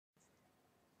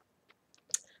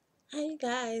Hey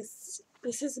guys,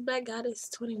 this is Black Goddess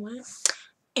 21,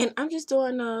 and I'm just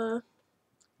doing a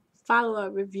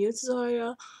follow-up review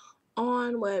tutorial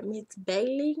on what Miss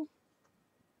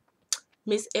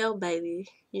L Bailey,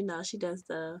 she does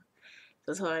the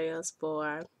tutorials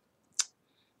for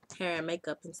hair and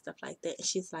makeup and stuff like that, and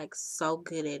she's like so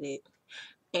good at it.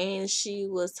 And she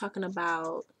was talking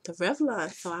about the Revlon,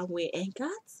 so I went and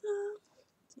got some.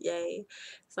 Yay.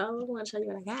 So I'm going to show you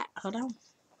what I got. Hold on.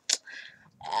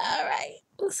 Alright.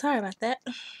 Sorry about that.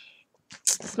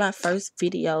 It's my first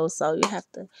video, so you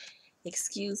have to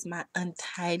excuse my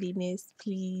untidiness,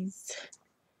 please.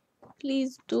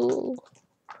 Please do.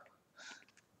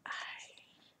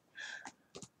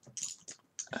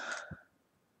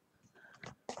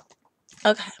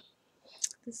 Okay.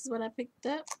 This is what I picked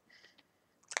up.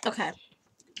 Okay.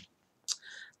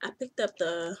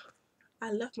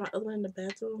 I left my other one in the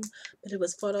bathroom, but it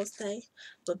was photo stay.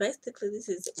 But basically, this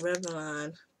is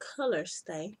Revlon Color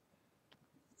Stay.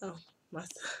 Oh, my.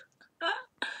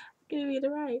 Give me the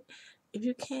right. If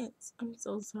you can't, I'm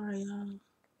so sorry, y'all.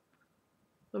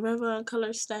 But Revlon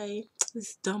Color Stay.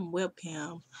 This dumb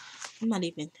webcam. I'm not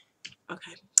even.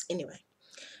 Okay. Anyway.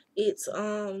 It's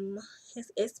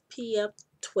SPF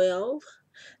 12.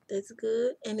 That's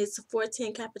good. And it's a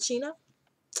 410 cappuccino.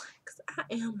 Because I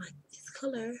am like this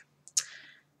color.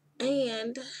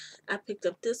 And I picked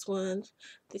up this one.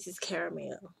 This is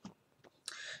caramel.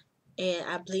 And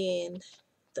I blend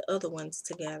the other ones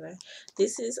together.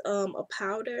 This is a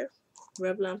powder.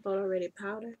 Revlon Photo Ready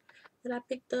powder that I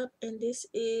picked up. And this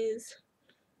is,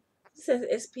 it says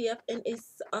SPF. And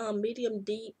it's medium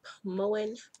deep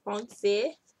Moen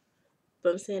Foncé. If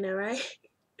I'm saying that right.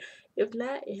 If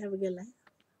not, you have a good life.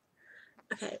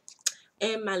 Okay.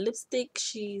 And my lipstick,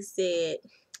 she said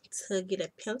to get a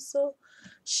pencil.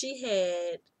 She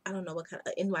had, I don't know what kind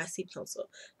of NYC pencil.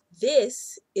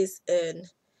 This is an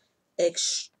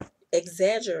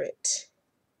Exaggerate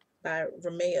by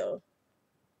Ramel.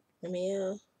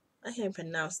 I can't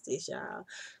pronounce this, y'all.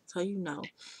 So you know.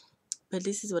 But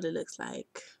this is what it looks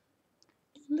like.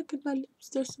 Look at my lips.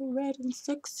 They're so red and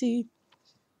sexy.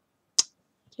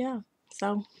 Yeah.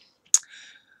 So.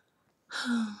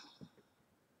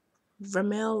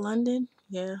 Ramel London.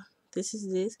 Yeah. This,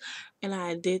 and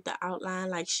I did the outline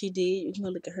like she did. You can go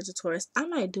look at her tutorials. I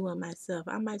might do it myself.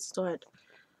 I might start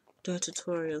doing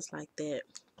tutorials like that.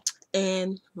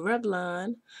 And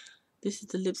Revlon, this is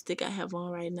the lipstick I have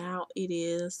on right now. It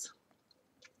is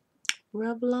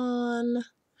Revlon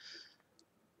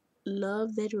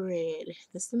Love That Red.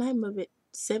 That's the name of it.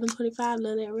 725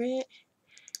 Love That Red.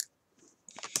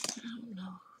 I don't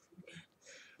know. Okay.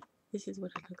 This is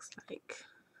what it looks like.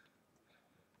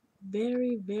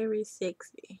 Very, very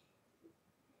sexy.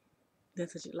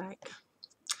 That's what you like.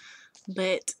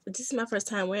 But this is my first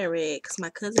time wearing red because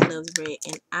my cousin loves red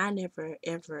and I never,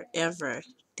 ever, ever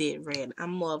did red.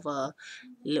 I'm more of a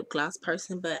lip gloss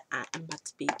person, but I am about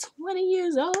to be 20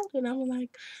 years old and I'm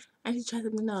like, I need to try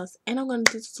something else. And I'm going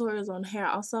to do tutorials on hair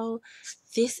also.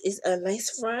 This is a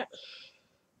lace front.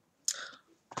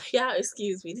 Y'all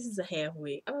excuse me. This is a half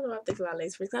wig. I don't know what I'm thinking about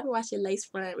lace fronts. I've been watching lace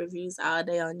front reviews all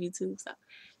day on YouTube, so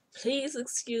please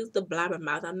excuse the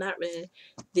blabbermouth. I'm not really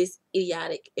this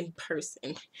idiotic in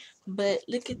person. But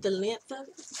look at the length of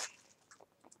it.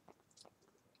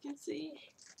 You can see.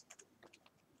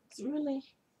 It's really,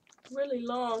 really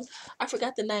long. I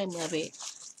forgot the name of it.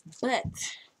 But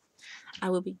I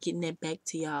will be getting that back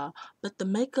to y'all. But the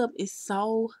makeup is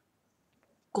so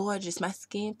gorgeous. My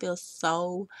skin feels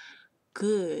so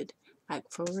good. Like,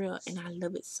 for real. And I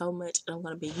love it so much. And I'm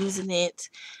going to be using it.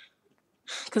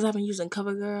 Because I've been using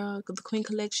CoverGirl, the Queen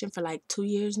Collection, for like 2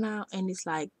 years now. And it's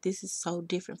like, this is so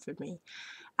different for me.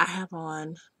 I have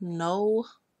on no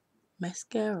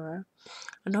mascara.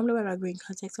 I normally wear my green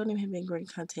contacts. I don't even have any green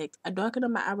contacts. I darken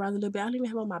up my eyebrows a little bit. I don't even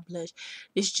have on my blush.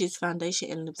 It's just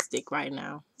foundation and lipstick right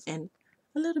now. And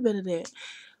a little bit of that.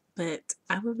 But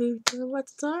I will be doing more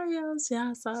tutorials,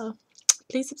 y'all. So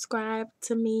please subscribe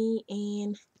to me.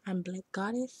 And I'm Black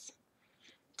Goddess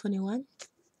 21.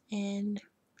 And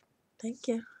thank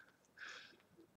you.